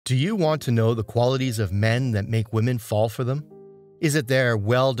Do you want to know the qualities of men that make women fall for them? Is it their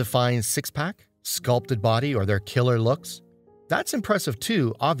well-defined six-pack, sculpted body, or their killer looks? That's impressive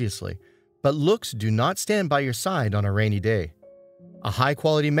too, obviously, but looks do not stand by your side on a rainy day. A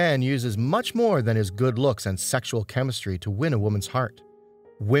high-quality man uses much more than his good looks and sexual chemistry to win a woman's heart.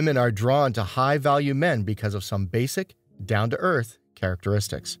 Women are drawn to high-value men because of some basic, down-to-earth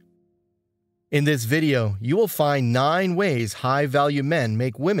characteristics. In this video, you will find 9 ways high-value men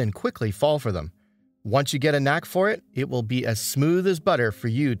make women quickly fall for them. Once you get a knack for it, it will be as smooth as butter for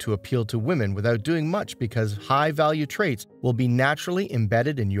you to appeal to women without doing much because high-value traits will be naturally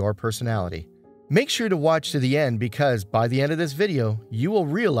embedded in your personality. Make sure to watch to the end because by the end of this video, you will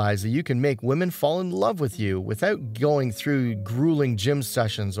realize that you can make women fall in love with you without going through grueling gym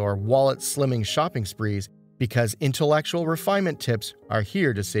sessions or wallet slimming shopping sprees because intellectual refinement tips are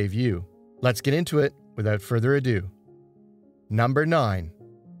here to save you. Let's get into it without further ado. Number 9.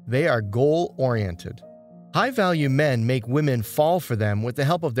 They are goal-oriented. High-value men make women fall for them with the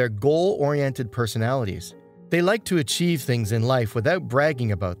help of their goal-oriented personalities. They like to achieve things in life without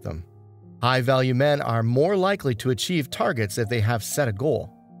bragging about them. High-value men are more likely to achieve targets if they have set a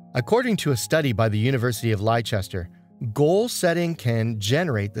goal. According to a study by the University of Leicester, goal setting can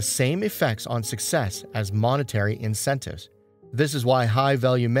generate the same effects on success as monetary incentives. This is why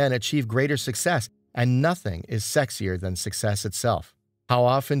high-value men achieve greater success, and nothing is sexier than success itself. How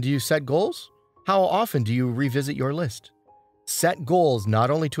often do you set goals? How often do you revisit your list? Set goals not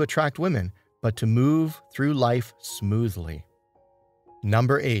only to attract women, but to move through life smoothly.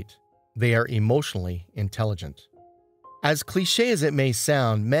 Number 8. They are emotionally intelligent. As cliché as it may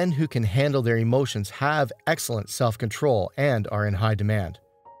sound, men who can handle their emotions have excellent self-control and are in high demand.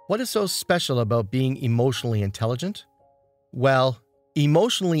 What is so special about being emotionally intelligent? Well,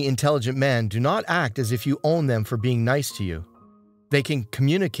 emotionally intelligent men do not act as if you own them for being nice to you. They can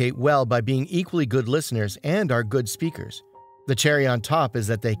communicate well by being equally good listeners and are good speakers. The cherry on top is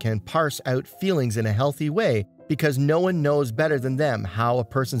that they can parse out feelings in a healthy way because no one knows better than them how a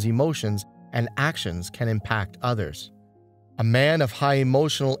person's emotions and actions can impact others. A man of high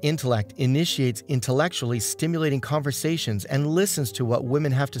emotional intellect initiates intellectually stimulating conversations and listens to what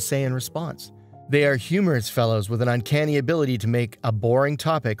women have to say in response. They are humorous fellows with an uncanny ability to make a boring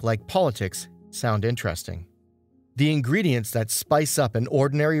topic like politics sound interesting. The ingredients that spice up an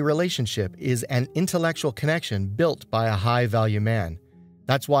ordinary relationship is an intellectual connection built by a high-value man.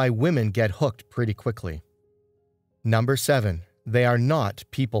 That's why women get hooked pretty quickly. Number 7. They are not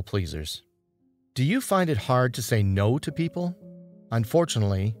people pleasers. Do you find it hard to say no to people?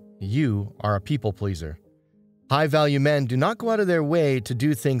 Unfortunately, you are a people pleaser. High-value men do not go out of their way to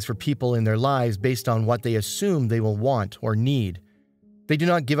do things for people in their lives based on what they assume they will want or need. They do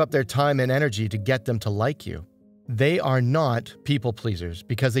not give up their time and energy to get them to like you. They are not people pleasers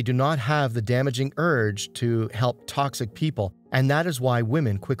because they do not have the damaging urge to help toxic people, and that is why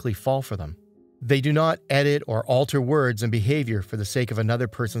women quickly fall for them. They do not edit or alter words and behavior for the sake of another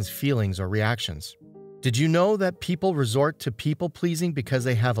person's feelings or reactions. Did you know that people resort to people-pleasing because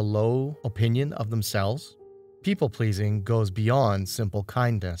they have a low opinion of themselves? People-pleasing goes beyond simple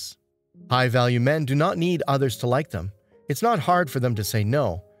kindness. High-value men do not need others to like them. It's not hard for them to say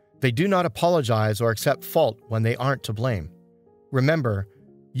no. They do not apologize or accept fault when they aren't to blame. Remember,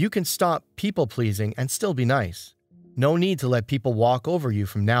 you can stop people-pleasing and still be nice. No need to let people walk over you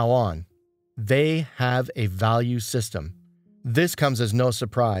from now on. They have a value system. This comes as no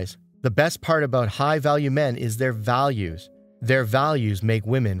surprise. The best part about high-value men is their values. Their values make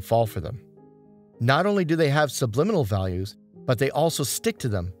women fall for them. Not only do they have subliminal values, but they also stick to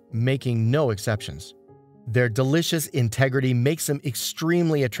them, making no exceptions. Their delicious integrity makes them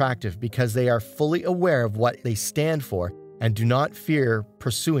extremely attractive because they are fully aware of what they stand for and do not fear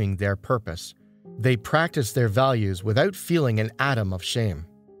pursuing their purpose. They practice their values without feeling an atom of shame.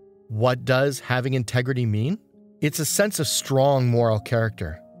 What does having integrity mean? It's a sense of strong moral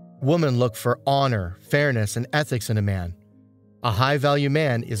character. Women look for honor, fairness, and ethics in a man. A high-value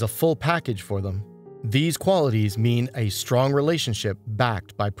man is a full package for them. These qualities mean a strong relationship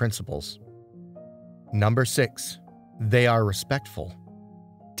backed by principles. Number 6. They are respectful.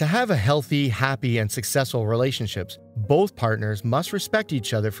 To have a healthy, happy, and successful relationships, both partners must respect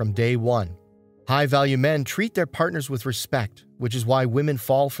each other from day one. High-value men treat their partners with respect, which is why women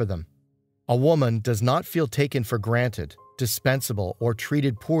fall for them. A woman does not feel taken for granted, dispensable, or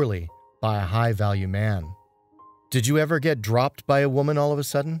treated poorly by a high-value man. Did you ever get dropped by a woman all of a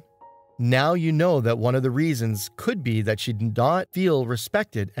sudden? Now you know that one of the reasons could be that she did not feel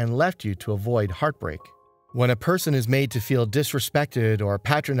respected and left you to avoid heartbreak. When a person is made to feel disrespected or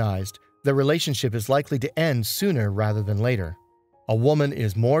patronized, the relationship is likely to end sooner rather than later. A woman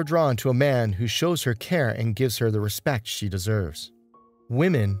is more drawn to a man who shows her care and gives her the respect she deserves.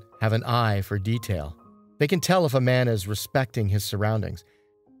 Women have an eye for detail. They can tell if a man is respecting his surroundings.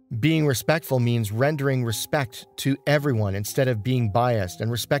 Being respectful means rendering respect to everyone instead of being biased and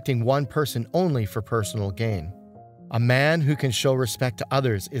respecting one person only for personal gain. A man who can show respect to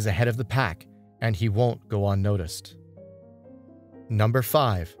others is ahead of the pack, and he won't go unnoticed. Number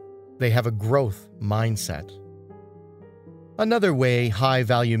 5, they have a growth mindset. Another way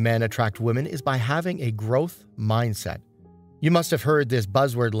high-value men attract women is by having a growth mindset. You must have heard this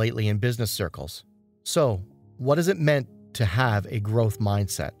buzzword lately in business circles. So, what is it meant to have a growth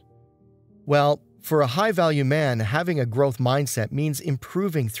mindset? Well, for a high-value man, having a growth mindset means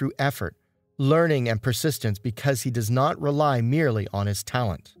improving through effort, learning, and persistence because he does not rely merely on his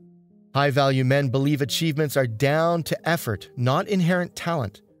talent. High-value men believe achievements are down to effort, not inherent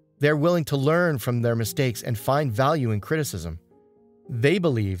talent. They're willing to learn from their mistakes and find value in criticism. They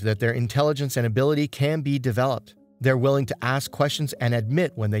believe that their intelligence and ability can be developed. They're willing to ask questions and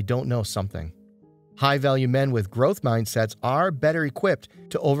admit when they don't know something. High-value men with growth mindsets are better equipped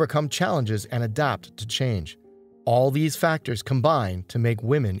to overcome challenges and adapt to change. All these factors combine to make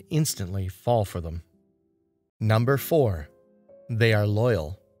women instantly fall for them. Number 4, they are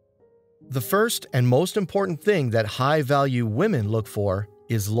loyal. The first and most important thing that high-value women look for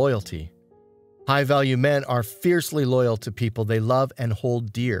is loyalty. High-value men are fiercely loyal to people they love and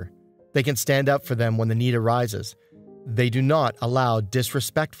hold dear. They can stand up for them when the need arises. They do not allow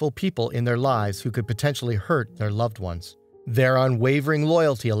disrespectful people in their lives who could potentially hurt their loved ones. Their unwavering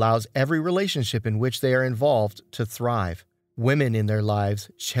loyalty allows every relationship in which they are involved to thrive. Women in their lives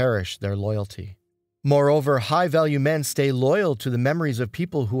cherish their loyalty. Moreover, high-value men stay loyal to the memories of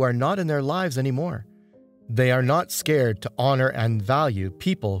people who are not in their lives anymore. They are not scared to honor and value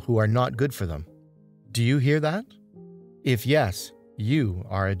people who are not good for them. Do you hear that? If yes, you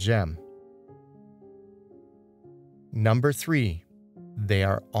are a gem. Number 3, they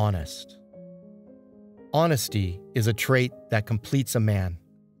are honest. Honesty is a trait that completes a man.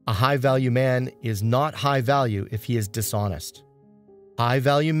 A high-value man is not high value if he is dishonest.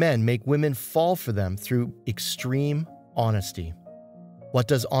 High-value men make women fall for them through extreme honesty. What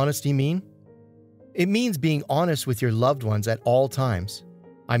does honesty mean? It means being honest with your loved ones at all times.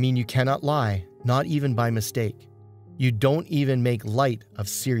 I mean, you cannot lie, not even by mistake. You don't even make light of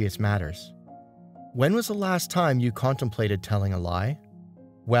serious matters. When was the last time you contemplated telling a lie?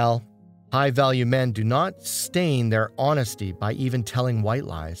 Well, high-value men do not stain their honesty by even telling white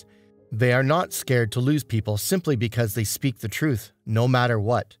lies. They are not scared to lose people simply because they speak the truth, no matter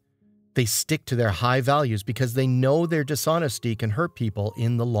what. They stick to their high values because they know their dishonesty can hurt people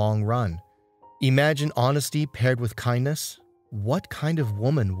in the long run. Imagine honesty paired with kindness. What kind of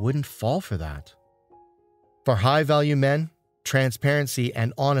woman wouldn't fall for that? For high-value men, transparency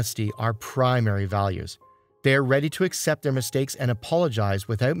and honesty are primary values. They are ready to accept their mistakes and apologize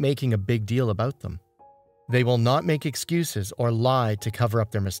without making a big deal about them. They will not make excuses or lie to cover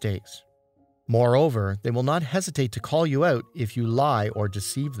up their mistakes. Moreover, they will not hesitate to call you out if you lie or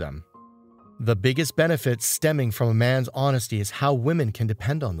deceive them. The biggest benefit stemming from a man's honesty is how women can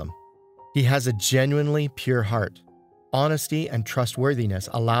depend on them. He has a genuinely pure heart. Honesty and trustworthiness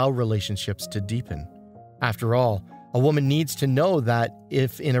allow relationships to deepen. After all, a woman needs to know that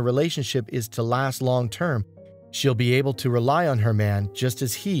if in a relationship is to last long-term, she'll be able to rely on her man just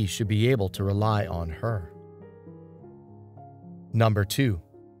as he should be able to rely on her. Number 2,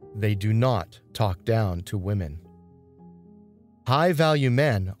 they do not talk down to women. High-value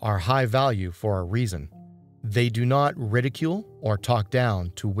men are high value for a reason. They do not ridicule or talk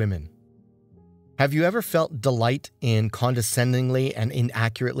down to women. Have you ever felt delight in condescendingly and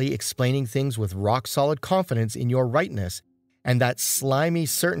inaccurately explaining things with rock-solid confidence in your rightness and that slimy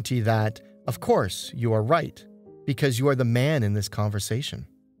certainty that, of course, you are right because you are the man in this conversation?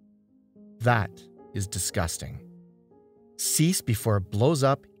 That is disgusting. Cease before it blows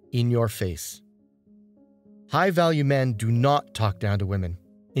up in your face. High-value men do not talk down to women.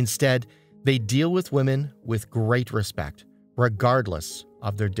 Instead, they deal with women with great respect, regardless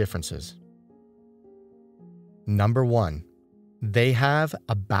of their differences. Number 1, they have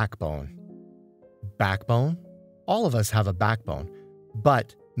a backbone. Backbone? All of us have a backbone,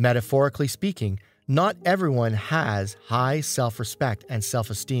 but metaphorically speaking, not everyone has high self-respect and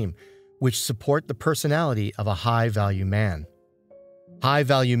self-esteem, which support the personality of a high-value man.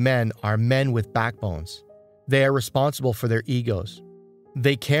 High-value men are men with backbones. They are responsible for their egos.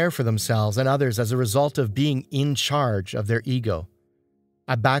 They care for themselves and others as a result of being in charge of their ego.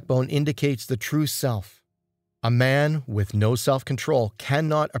 A backbone indicates the true self. A man with no self-control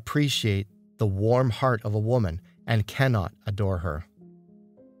cannot appreciate the warm heart of a woman and cannot adore her.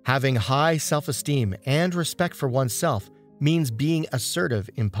 Having high self-esteem and respect for oneself means being assertive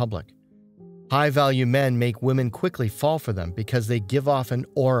in public. High-value men make women quickly fall for them because they give off an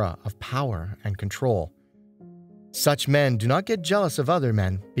aura of power and control. Such men do not get jealous of other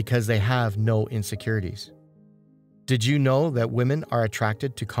men because they have no insecurities. Did you know that women are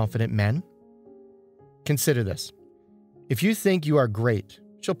attracted to confident men? Consider this. If you think you are great,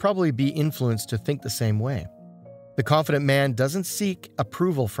 she'll probably be influenced to think the same way. The confident man doesn't seek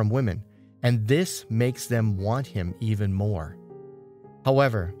approval from women, and this makes them want him even more.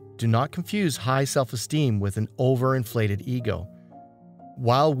 However, do not confuse high self-esteem with an overinflated ego.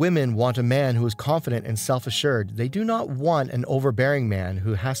 While women want a man who is confident and self-assured, they do not want an overbearing man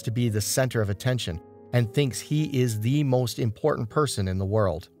who has to be the center of attention and thinks he is the most important person in the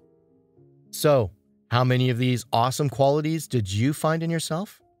world. So, how many of these awesome qualities did you find in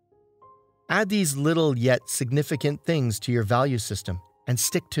yourself? Add these little yet significant things to your value system and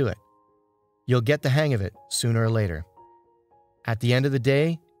stick to it. You'll get the hang of it sooner or later. At the end of the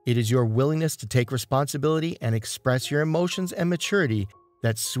day, it is your willingness to take responsibility and express your emotions and maturity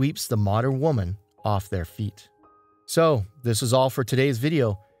that sweeps the modern woman off their feet. So, this is all for today's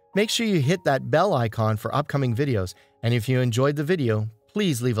video. Make sure you hit that bell icon for upcoming videos, and if you enjoyed the video,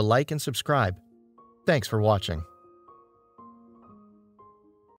 please leave a like and subscribe. Thanks for watching.